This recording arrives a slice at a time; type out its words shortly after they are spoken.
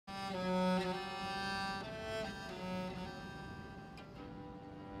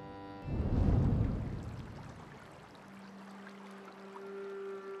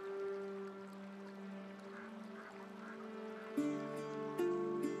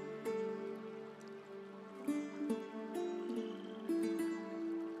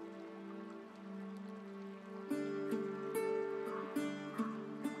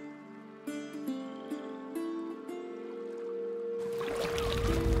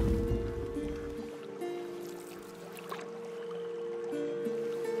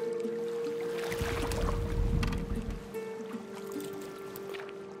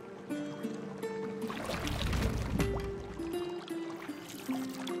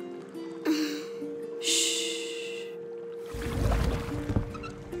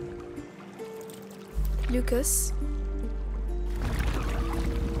Lucas?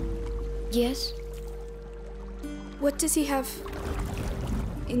 Yes? What does he have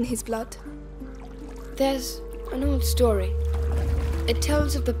in his blood? There's an old story. It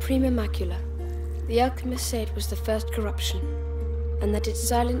tells of the Prima Macula. The alchemist said it was the first corruption, and that it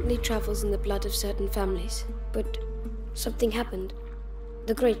silently travels in the blood of certain families. But something happened.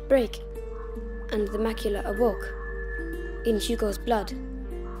 The Great Break, and the macula awoke in Hugo's blood.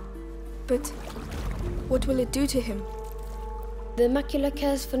 But what will it do to him? The macula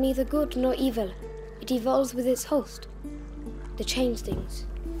cares for neither good nor evil. It evolves with its host. To change things.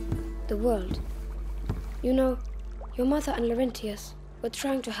 The world. You know, your mother and Laurentius were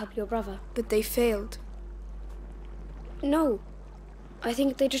trying to help your brother. But they failed. No. I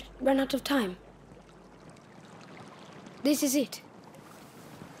think they just ran out of time. This is it.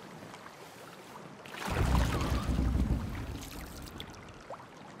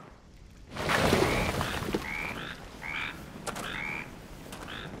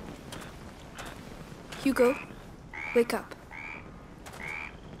 Hugo, wake up.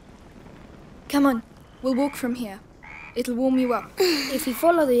 Come on, we'll walk from here. It'll warm you up. If we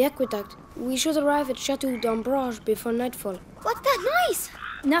follow the aqueduct, we should arrive at Chateau d'Ambrage before nightfall. What's that noise?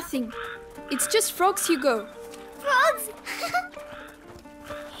 Nothing. It's just frogs, Hugo. Frogs?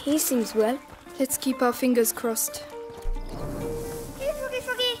 He seems well. Let's keep our fingers crossed. Hey, Froggy,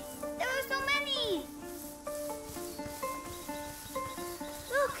 Froggy! There are so many!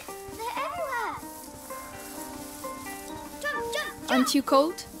 Look, they're everywhere! Jump, jump, jump! Aren't you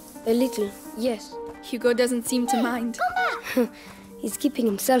cold? A little, yes. Hugo doesn't seem to mind. Come back! He's keeping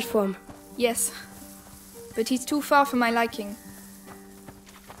himself warm. Yes, but he's too far for my liking.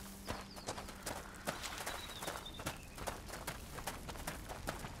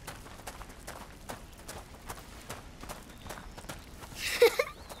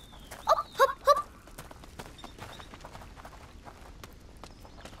 Hop, hop, hop!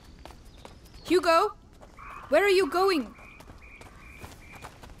 Hugo, where are you going?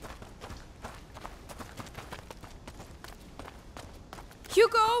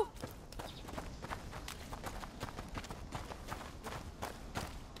 Hugo!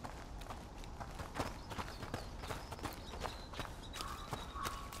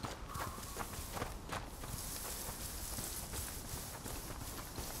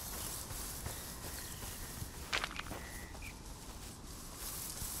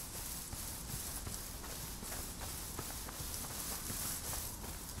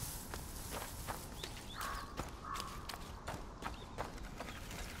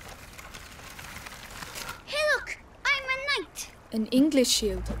 An English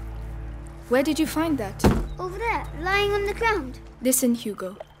shield. Where did you find that? Over there, lying on the ground. Listen,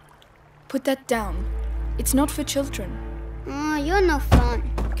 Hugo. Put that down. It's not for children. Oh, you're no fun.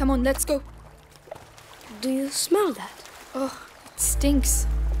 Come on, let's go. Do you smell that? Oh, it stinks.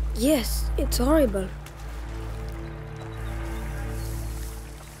 Yes, it's horrible.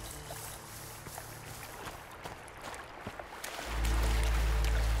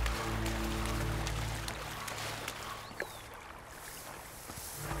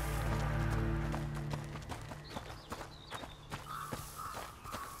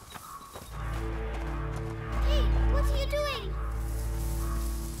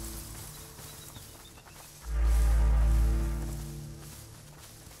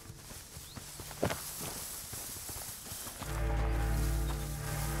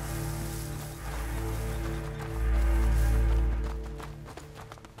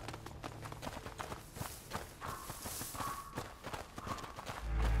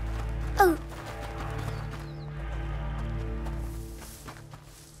 Oh.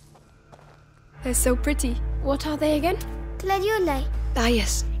 They're so pretty. What are they again? Gladiolus. Ah,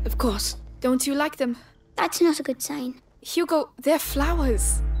 yes, of course. Don't you like them? That's not a good sign. Hugo, they're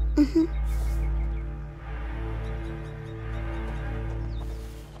flowers. Mm-hmm.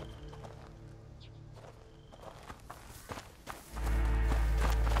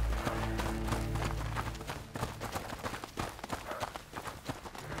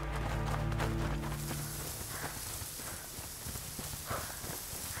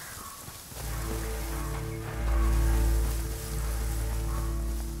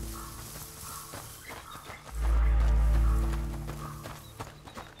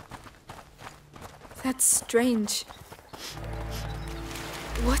 That's strange.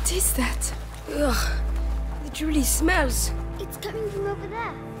 What is that? Ugh, it really smells. It's coming from over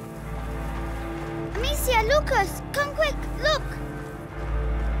there. Amicia, Lucas, come quick, look!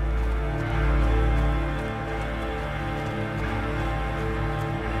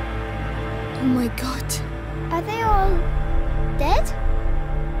 Oh my god. Are they all dead?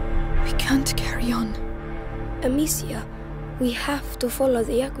 We can't carry on. Amicia, we have to follow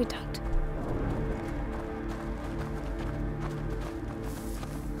the aqueduct.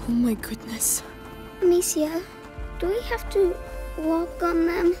 Oh my goodness. Amicia, do we have to walk on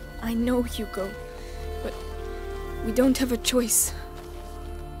them? I know, Hugo, but we don't have a choice.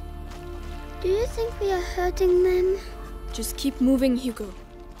 Do you think we are hurting them? Just keep moving, Hugo.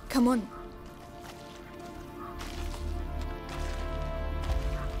 Come on.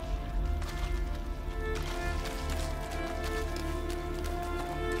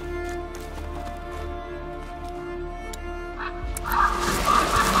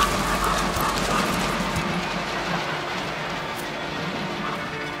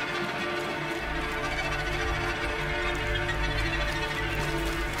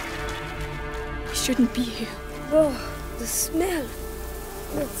 Shouldn't be here. Oh, the smell.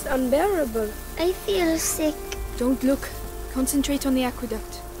 It's unbearable. I feel sick. Don't look. Concentrate on the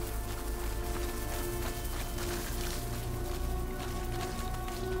aqueduct.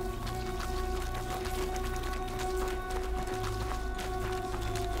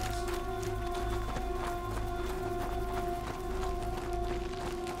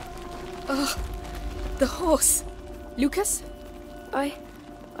 Oh, the horse. Lucas? I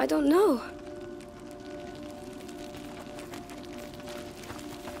don't know.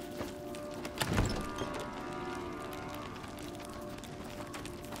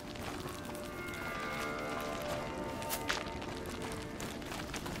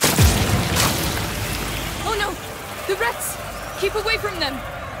 The rats! Keep away from them!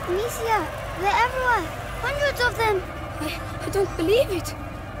 Amicia, they're everywhere! Hundreds of them! I don't believe it!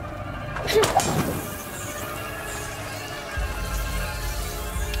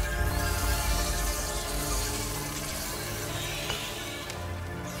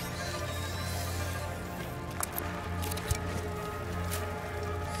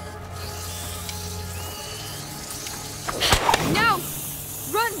 Now!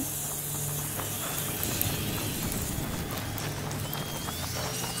 Run!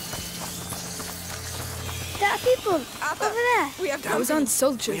 There are people over there. Those aren't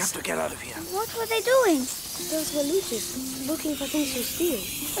soldiers. We have to get out of here. What were they doing? Those were looters, looking for things to steal.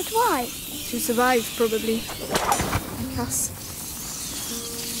 But why? To survive, probably. Like us.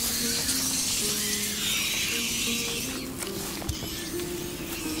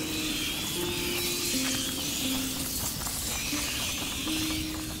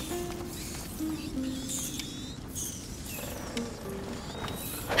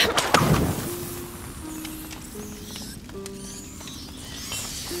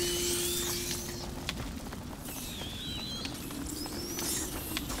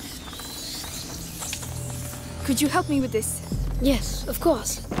 Could you help me with this? Yes, of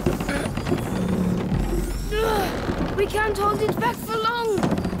course. We can't hold it back for long.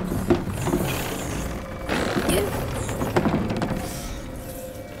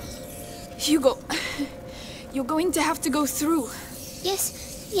 Hugo, you're going to have to go through.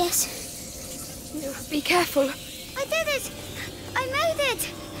 Yes, yes. Be careful. I did it! I made it!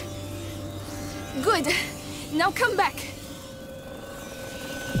 Good. Now come back.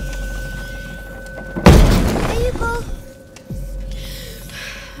 There you go.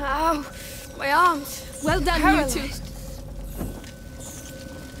 Ow, my arms. Well done, Paralyzed. you two.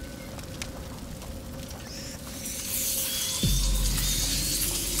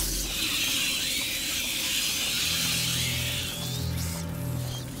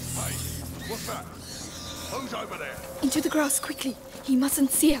 What's that? Who's over there? Into the grass, quickly. He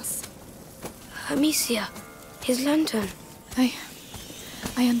mustn't see us. Amicia, his lantern. I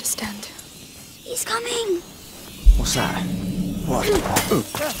understand. He's coming. What's that? What?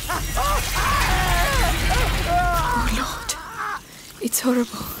 Oh, Lord. It's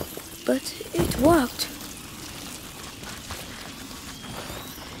horrible. But it worked.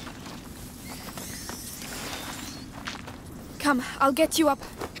 Come, I'll get you up.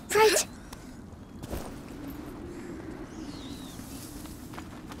 Right.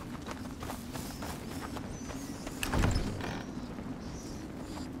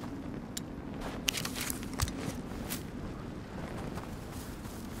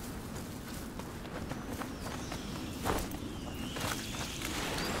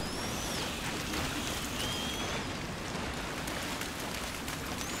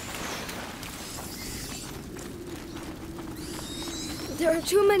 There are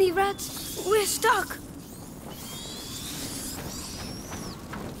too many rats. We're stuck.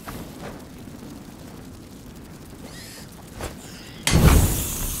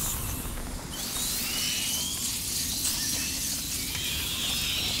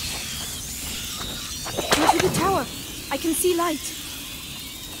 Go to the tower. I can see light.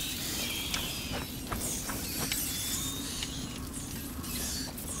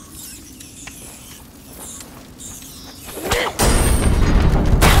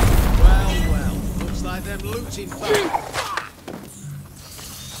 What's in fact?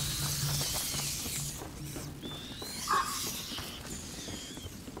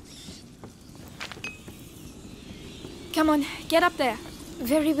 Come on, get up there.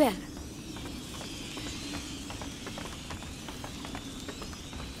 Very well.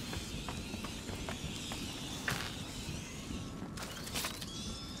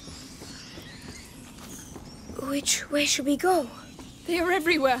 Which way should we go? They are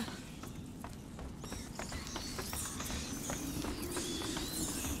everywhere.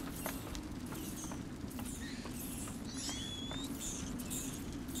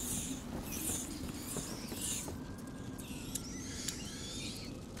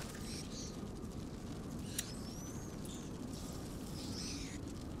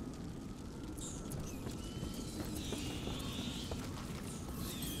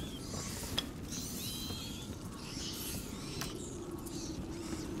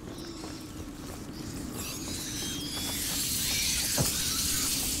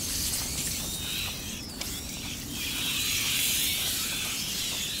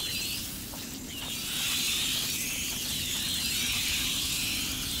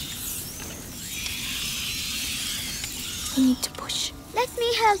 We need to push. Let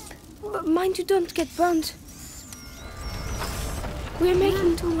me help. But mind you don't get burned. We're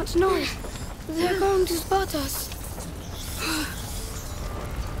making too much noise. They're going to spot us.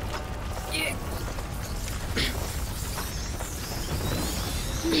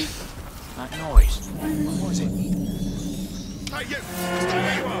 That noise. What was it? Hey, you! Stay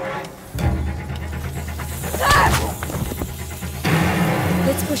where you are!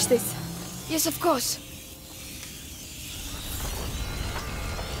 Let's push this. Yes, of course.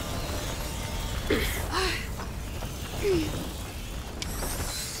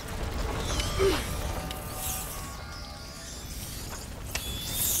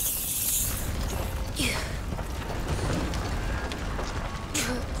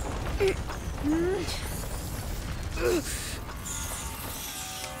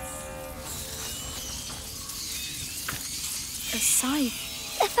 A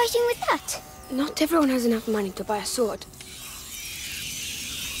scythe. They're fighting with that. Not everyone has enough money to buy a sword.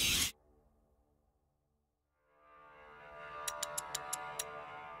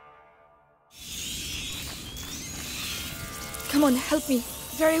 Come on, help me.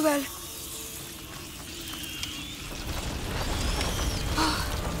 Very well.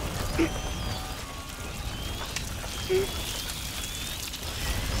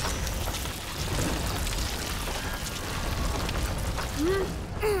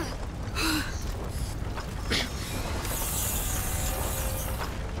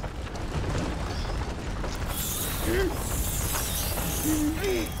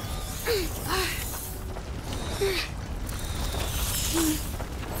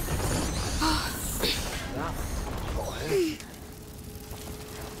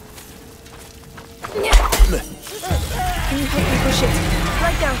 Can you help me push it?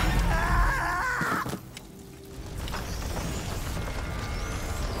 Right now.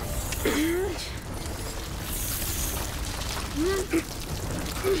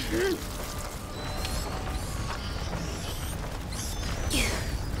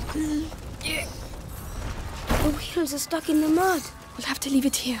 The wheels are stuck in the mud. We'll have to leave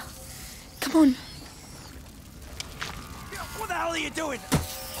it here. Come on. What the hell are you doing?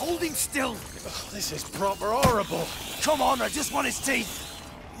 Holding still. Oh, this is proper horrible. Come on, I just want his teeth.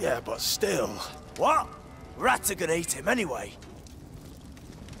 Yeah, but still. What? Rats are gonna eat him anyway.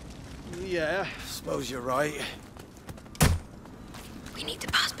 Yeah, suppose you're right. We need to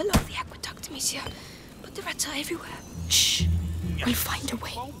pass below the aqueduct, monsieur. But the rats are everywhere. Shh. We'll find a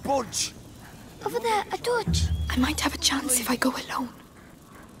way. Won't budge. Over there, a torch. I might have a chance if I go alone.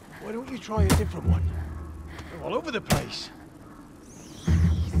 Why don't you try a different one? They're all over the place.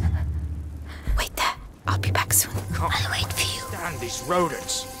 Wait there. I'll be back soon. I'll wait for you. Stand these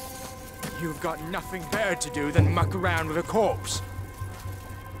rodents. You've got nothing better to do than muck around with a corpse.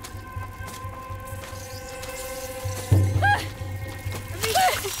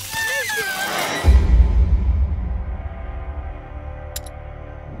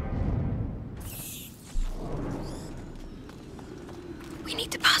 We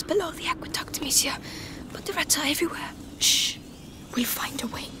need to pass below the aqueduct, monsieur. But the rats are everywhere. Shh. We'll find a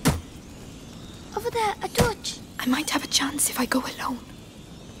way. Over there, a torch. I might have a chance if I go alone.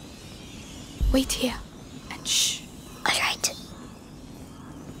 Wait here. And shh. All right.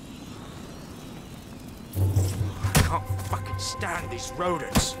 Can't fucking stand these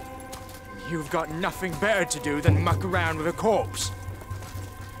rodents. You've got nothing better to do than muck around with a corpse.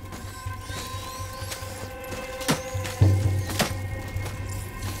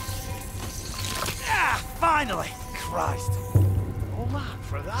 Ah, finally! Christ. All that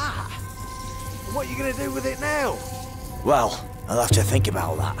for that? What are you gonna do with it now? Well, I'll have to think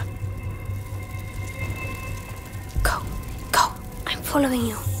about that. Go. Go. I'm following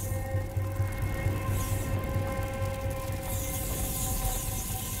you.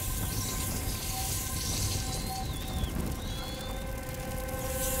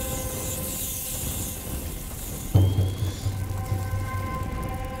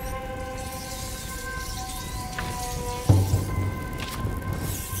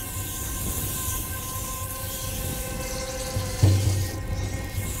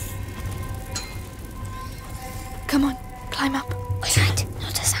 Come on, climb up. Right,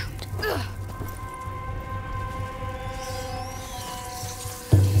 not a sound.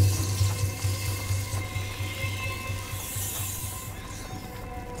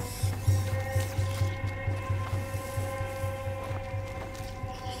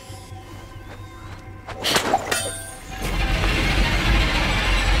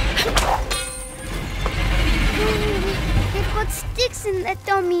 They've got sticks in their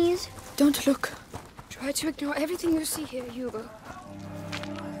dummies. Don't look. Try to ignore everything you see here, Hugo.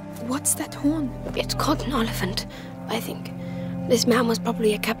 What's that horn? It's called an Oliphant, I think. This man was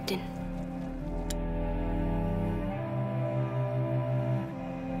probably a captain.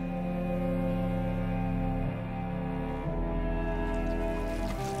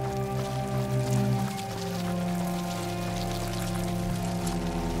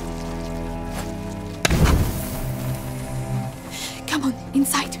 Come on,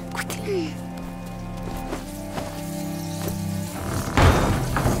 inside, quickly.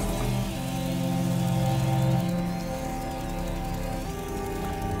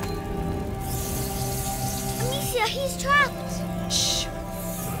 Amicia, he's trapped. Shh.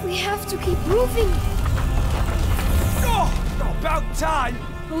 We have to keep moving. Oh, about time!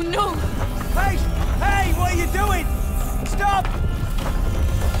 Oh no! Hey! Hey, what are you doing? Stop!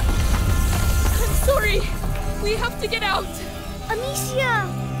 I'm sorry. We have to get out. Amicia!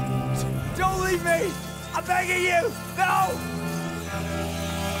 Don't leave me! I'm begging you! No!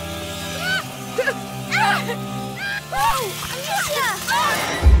 Amicia!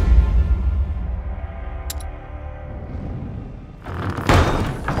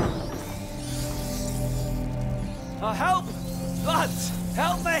 Help! Lads,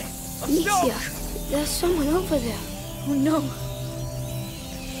 help me! I'm Amicia, stuck! there's someone over there. Oh no.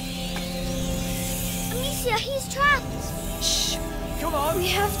 Amicia, he's trapped. Shh. Come on! We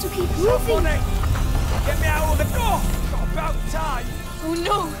have to keep Stop moving. on it! Get me out of the door! Got about time! Oh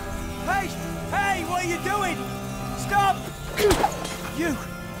no. Hey! Hey, what are you doing? Stop!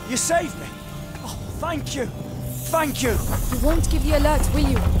 You saved me! Oh, thank you! Thank you! You won't give the alert, will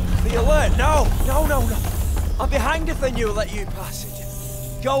you? The alert? No! No. I'd be hanged if they knew I let you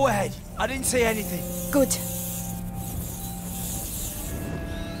passage. Go ahead. I didn't see anything. Good.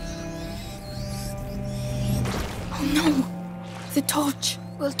 Oh no! The torch.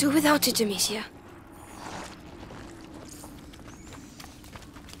 We'll do without it, Amicia.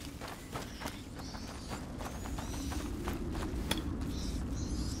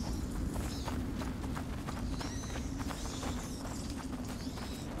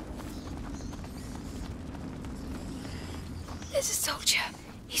 There's a soldier.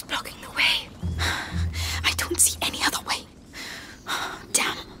 He's blocking the way. I don't see any other way.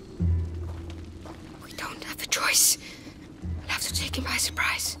 Damn. We don't have a choice. We'll have to take him by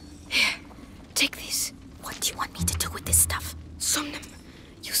surprise. Here, take these. What do you want me to do with this stuff? Somnum.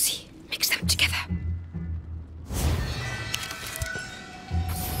 You see, mix them together.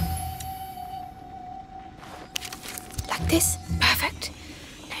 Like this? Perfect.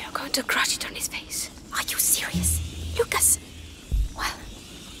 Now you're going to crush it on his face. Are you serious? Lucas? Well,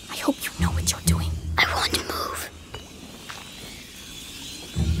 I hope you know what you're doing. I want to move.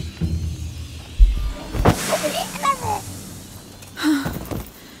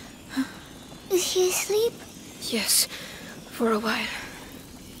 Is he asleep? Yes, for a while.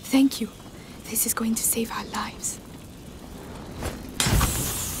 Thank you. This is going to save our lives.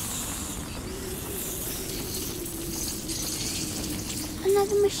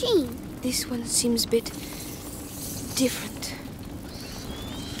 Another machine. This one seems a bit different.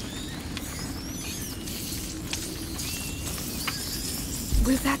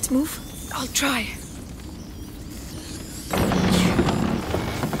 Will that move? I'll try.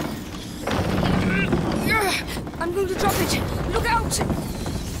 I'm going to drop it. Look out!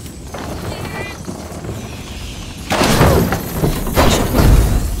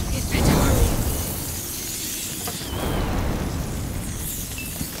 It better hurry.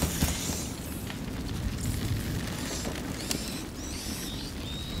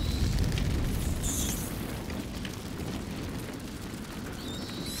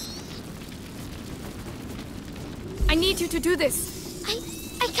 you to do this.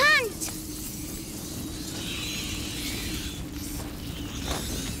 I can't.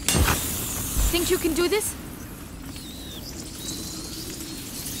 Think you can do this?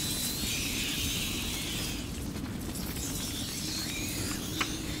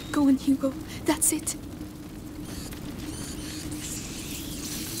 Go on, Hugo. That's it.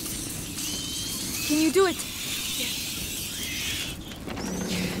 Can you do it?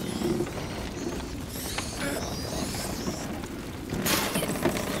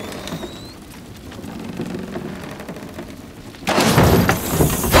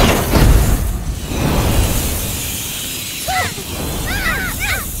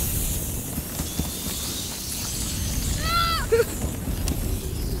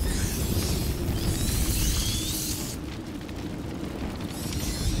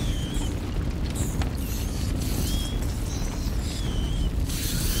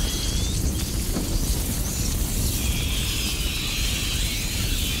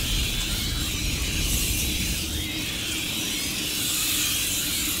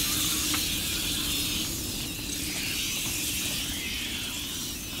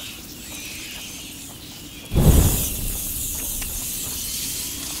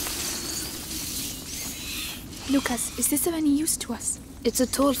 Lucas, is this of any use to us? It's a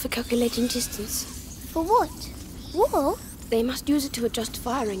tool for calculating distance. For what? War? They must use it to adjust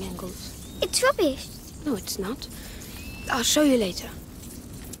firing angles. It's rubbish. No, it's not. I'll show you later.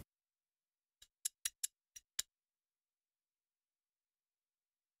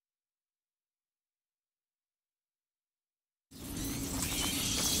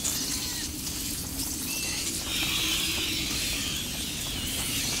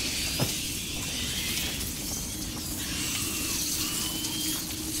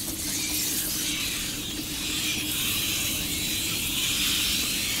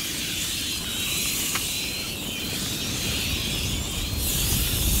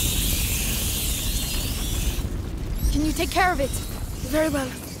 Can you take care of it? Very well.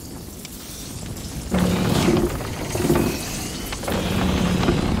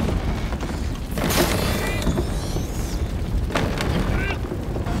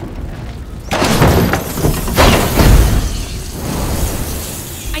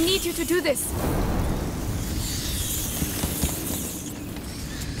 I need you to do this.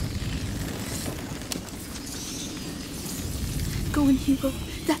 Go on, Hugo.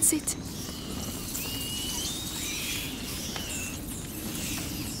 That's it.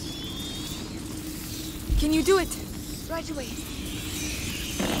 Can you do it? Right away.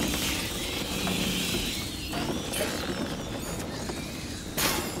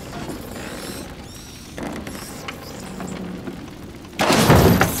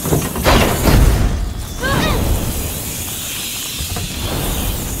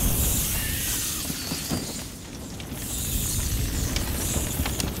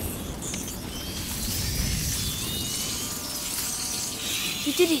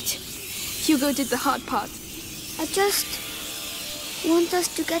 You did it. Hugo did the hard part. I just want us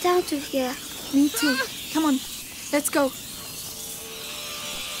to get out of here. Me too. Come on, let's go.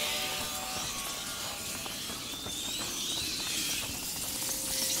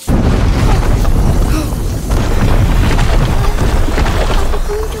 Are we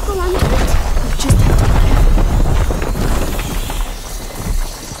going to go under it? We just have to be careful.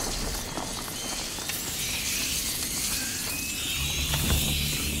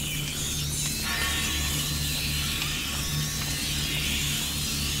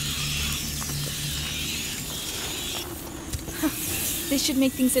 This should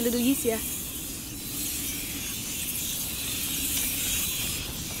make things a little easier.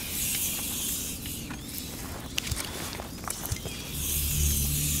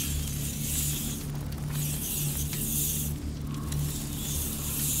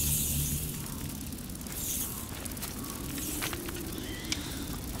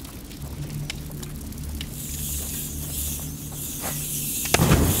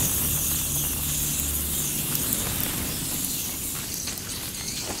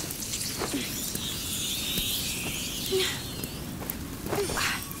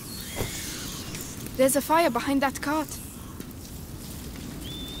 There's a fire behind that cart.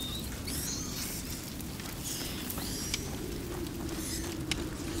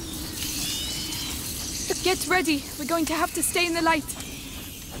 Get ready. We're going to have to stay in the light.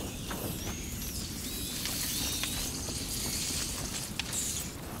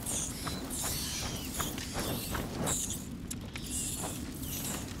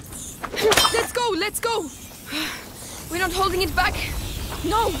 Let's go! Let's go! We're not holding it back.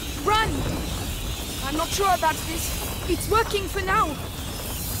 No! Run! I'm not sure about this. It's working for now.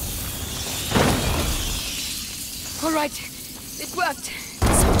 All right, it worked.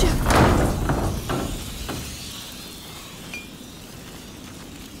 Soldier!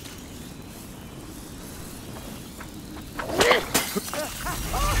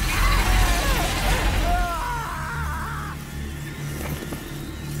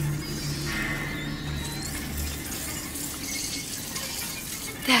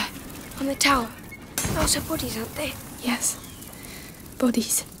 There, on the tower. Those are bodies, aren't they? Yes.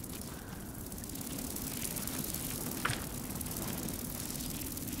 Bodies.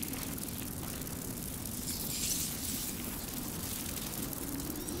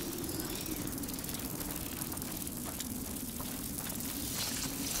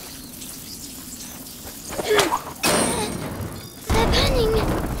 They're burning.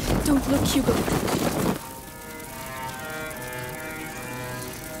 Don't look, Hugo.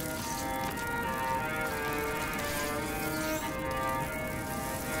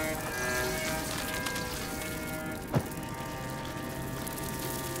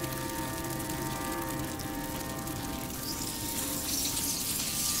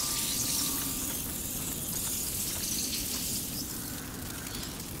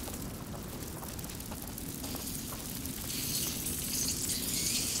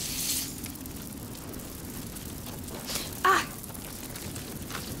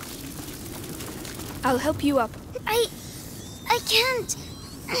 I'll help you up. I can't.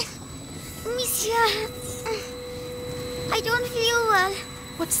 Monsieur, I don't feel well.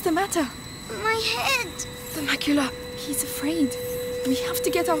 What's the matter? My head. The macula. He's afraid. We have to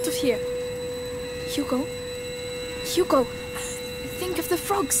get out of here. Hugo? Hugo! Think of the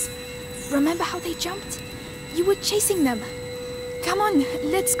frogs. Remember how they jumped? You were chasing them. Come on,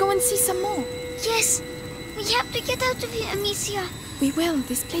 let's go and see some more. Yes, we have to get out of here, Monsieur. We will.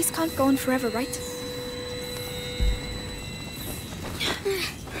 This place can't go on forever, right?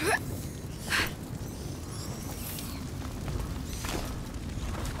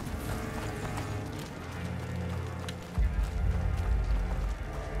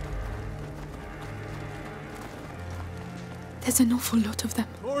 There's an awful lot of them.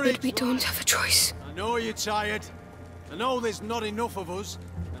 But we don't have a choice. I know you're tired. I know there's not enough of us.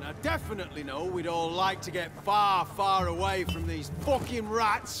 And I definitely know we'd all like to get far, far away from these fucking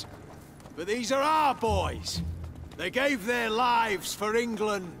rats. But these are our boys. They gave their lives for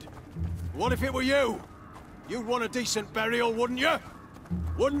England. What if it were you? You'd want a decent burial, wouldn't you?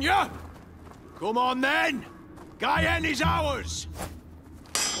 Wouldn't you? Come on then! Guyenne is ours!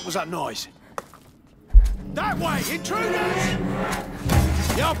 What was that noise? That way! Intruders!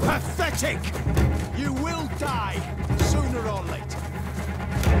 You're pathetic! You will die, sooner or later.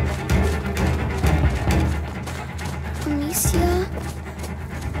 Monsieur,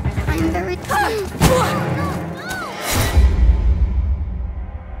 I'm very tired.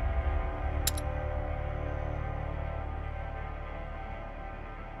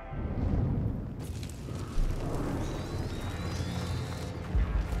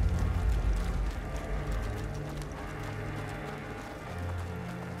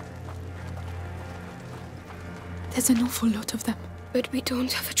 There's an awful lot of them. But we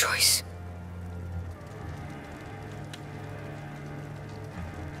don't have a choice.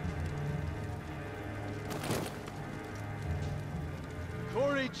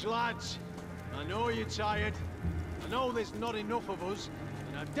 Courage, lads. I know you're tired. I know there's not enough of us.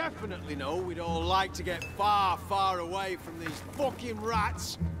 And I definitely know we'd all like to get far, far away from these fucking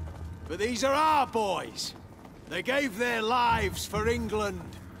rats. But these are our boys. They gave their lives for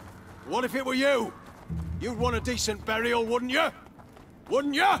England. What if it were you? You'd want a decent burial, wouldn't you?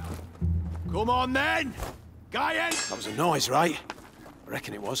 Wouldn't you? Come on then! Guyenne! That was a noise, right? I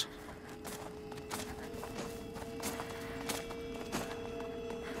reckon it was.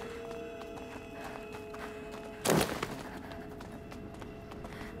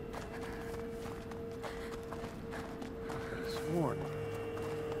 Sworn.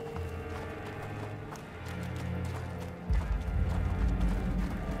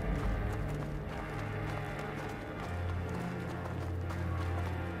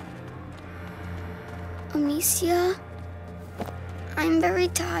 Monsieur, I'm very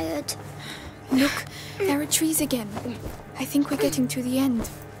tired. Look, there are trees again. I think we're getting to the end.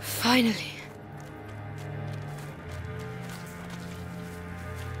 Finally.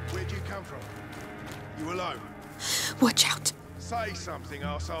 Where'd you come from? You alone? Watch out. Say something,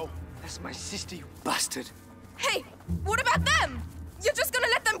 arsehole. That's my sister, you bastard. Hey, what about them? You're just gonna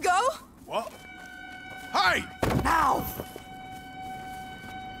let them go? What? Hey! Now!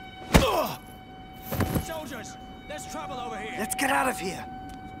 Ugh! Soldiers, there's trouble over here. Let's get out of here.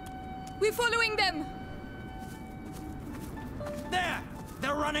 We're following them. There!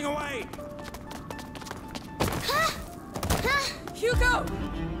 They're running away! Huh? Hugo!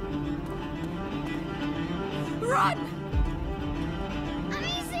 Run!